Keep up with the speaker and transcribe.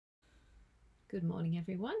Good morning,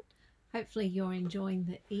 everyone. Hopefully, you're enjoying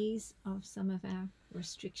the ease of some of our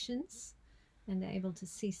restrictions and able to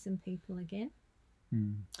see some people again.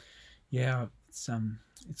 Yeah,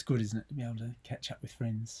 it's good, isn't it, to be able to catch up with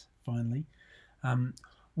friends finally.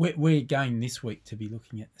 We're going this week to be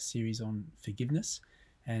looking at the series on forgiveness,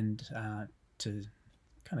 and to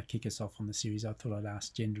kind of kick us off on the series, I thought I'd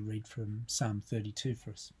ask Jen to read from Psalm 32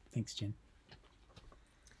 for us. Thanks, Jen.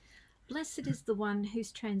 Blessed is the one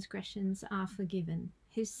whose transgressions are forgiven,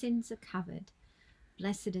 whose sins are covered.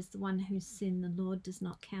 Blessed is the one whose sin the Lord does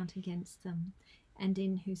not count against them, and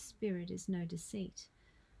in whose spirit is no deceit.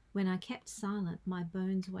 When I kept silent, my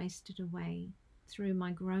bones wasted away through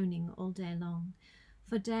my groaning all day long.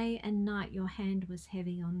 For day and night your hand was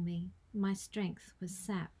heavy on me. My strength was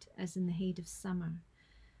sapped as in the heat of summer.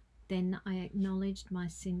 Then I acknowledged my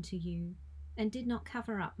sin to you, and did not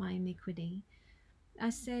cover up my iniquity. I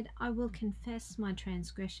said, I will confess my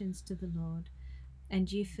transgressions to the Lord,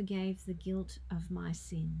 and you forgave the guilt of my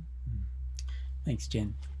sin. Thanks,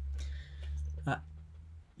 Jen.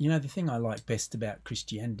 The thing I like best about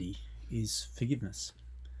Christianity is forgiveness.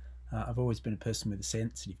 I've always been a person with a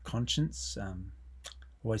sensitive conscience.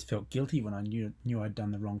 Always felt guilty when I knew I'd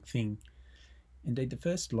done the wrong thing. Indeed, the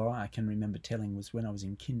first lie I can remember telling was when I was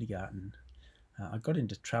in kindergarten. I got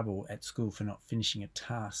into trouble at school for not finishing a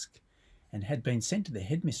task and had been sent to the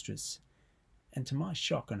headmistress. And to my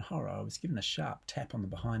shock and horror, I was given a sharp tap on the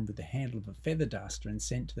behind with the handle of a feather duster and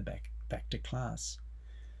sent to the back to class.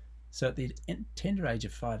 So at the tender age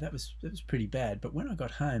of 5, that was pretty bad. But when I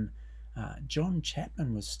got home, John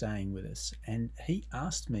Chapman was staying with us, and he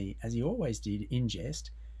asked me, as he always did in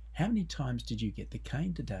jest, how many times did you get the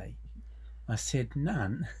cane today? I said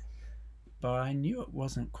none, but I knew it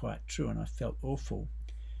wasn't quite true, and I felt awful.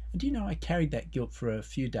 And do you know, I carried that guilt for a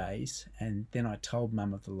few days, and then I told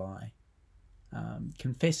Mum of the lie.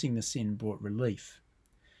 Confessing the sin brought relief.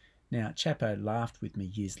 Now, Chapo laughed with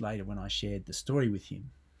me years later when I shared the story with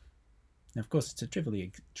him. Now, of course, it's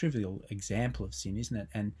a trivial example of sin, isn't it?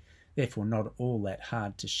 And therefore not all that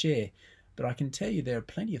hard to share. But I can tell you there are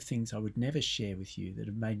plenty of things I would never share with you that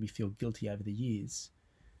have made me feel guilty over the years.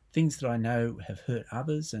 Things that I know have hurt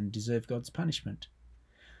others and deserve God's punishment.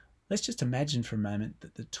 Let's just imagine for a moment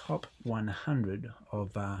that the top 100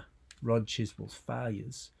 of Rod Chiswell's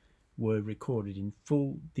failures were recorded in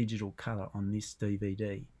full digital colour on this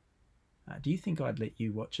DVD. Do you think I'd let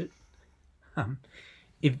you watch it?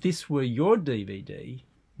 If this were your DVD,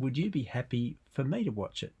 would you be happy for me to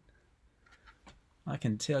watch it? I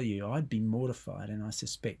can tell you I'd be mortified, and I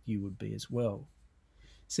suspect you would be as well.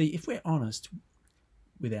 See, if we're honest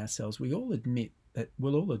with ourselves, we'll all admit that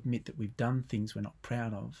we've done things we're not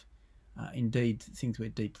proud of. Indeed, things we're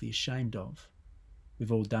deeply ashamed of.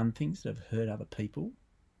 We've all done things that have hurt other people,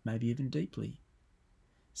 maybe even deeply.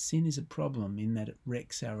 Sin is a problem in that it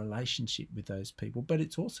wrecks our relationship with those people, but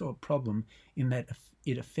it's also a problem in that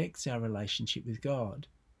it affects our relationship with God.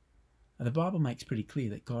 The Bible makes pretty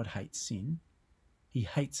clear that God hates sin. He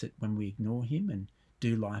hates it when we ignore him and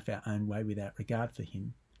do life our own way without regard for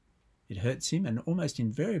him. It hurts him, and almost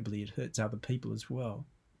invariably it hurts other people as well.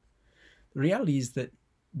 The reality is that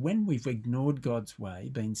when we've ignored God's way,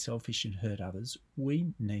 been selfish and hurt others,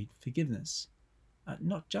 we need forgiveness.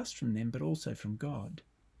 Not just from them, but also from God.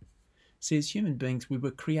 See, as human beings, we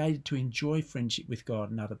were created to enjoy friendship with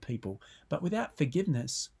God and other people, but without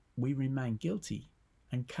forgiveness, we remain guilty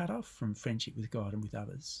and cut off from friendship with God and with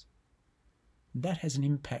others. That has an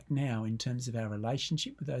impact now in terms of our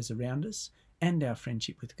relationship with those around us and our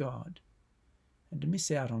friendship with God. And to miss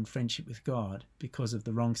out on friendship with God because of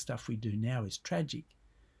the wrong stuff we do now is tragic,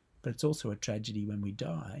 but it's also a tragedy when we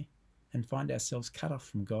die and find ourselves cut off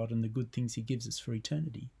from God and the good things he gives us for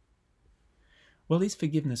eternity. Well, is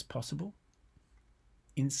forgiveness possible?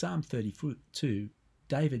 In Psalm 32,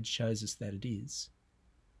 David shows us that it is.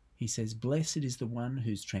 He says, "Blessed is the one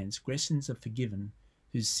whose transgressions are forgiven,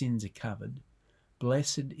 whose sins are covered.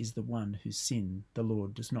 Blessed is the one whose sin the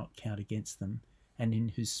Lord does not count against them, and in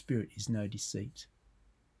whose spirit is no deceit."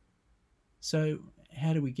 So,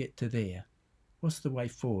 how do we get to there? What's the way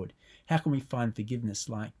forward? How can we find forgiveness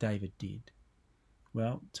like David did?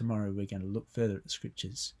 Well, tomorrow we're going to look further at the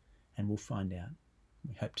scriptures and we'll find out.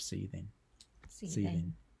 We hope to see you then. See you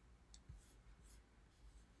then.